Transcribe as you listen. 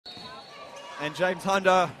And James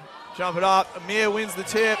Hunter jump it up. Amir wins the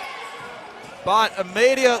tip, but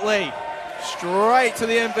immediately straight to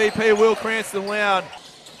the MVP, Will Cranston-Lown.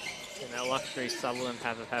 And that luxury Sutherland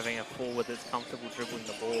have of having a forward that's comfortable dribbling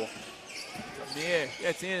the ball. Amir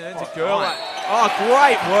gets in, and it's a girl. Oh,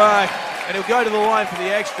 great work. And he'll go to the line for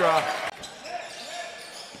the extra.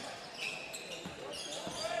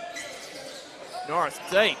 Norris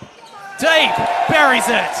deep, buries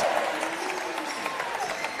it.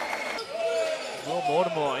 Will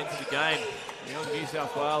Mortimer into the game. Young New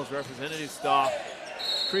South Wales representative star.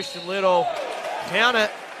 Christian Little, count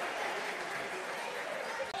it.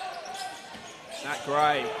 Matt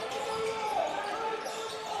Gray.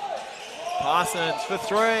 Parsons for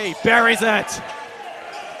three, buries it.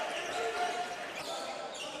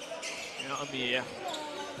 Now Amir.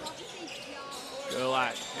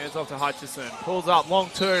 Gerlach, hands off to Hutchison, pulls up, long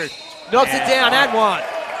two, knocks it down, and one.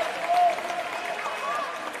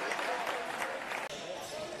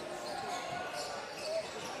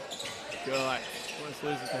 Gerlach, almost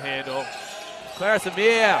loses the handle. Clarence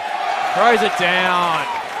Amir throws it down.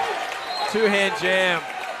 Two-hand jam.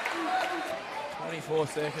 24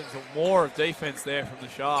 seconds or more of defense there from the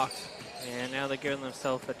Sharks. And now they're giving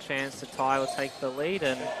themselves a chance to tie or take the lead,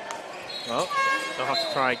 and well, they'll have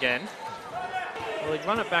to try again. Well, he'd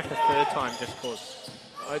run it back a third time just cause.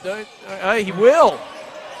 He will.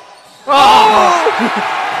 Oh!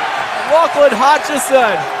 Lachlan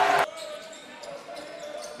Hutchison.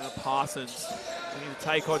 Now Parsons looking to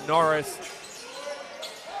take on Norris.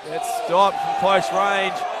 Gets stopped from close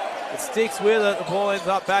range. It sticks with it. The ball ends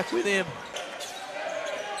up back with him.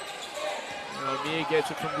 Amir gets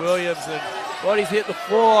it from Williams, and bodies hit the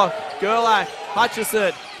floor. Gerlach,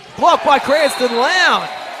 Hutchison, blocked by Cranston-Lown.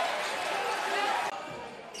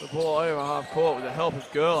 The ball over half court with the help of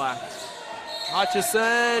Gerlach.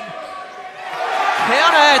 Hutchison,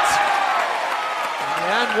 count it!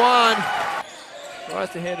 And one. Tries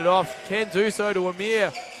to hand it off, can do so to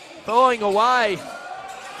Amir. Throwing away.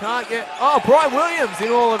 Can't get, oh, Brian Williams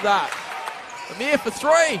in all of that. Amir for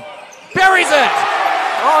three, buries it!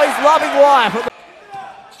 Oh, he's loving life.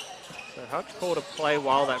 So Hutch called a play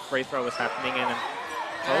while that free throw was happening, and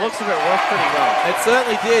it looks as if it worked pretty well. It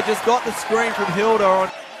certainly did, just got the screen from Hilda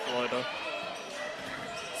on. Floater.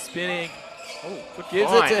 Spinning. Oh, good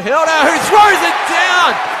Gives find. it to Hilda, who throws it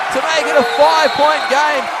down to make it a 5-point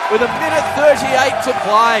game with 1:38 to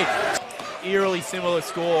play. Eerily similar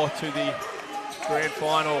score to the grand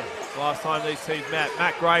final last time these teams met.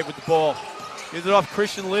 Matt Gray with the ball. Gives it off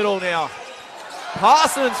Christian Little now.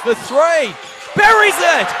 Parsons for three. Buries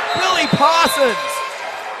it! Billy Parsons.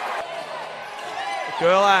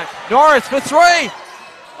 Gerlach. Norris for three.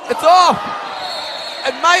 It's off.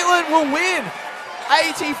 And Maitland will win.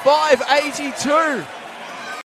 85-82.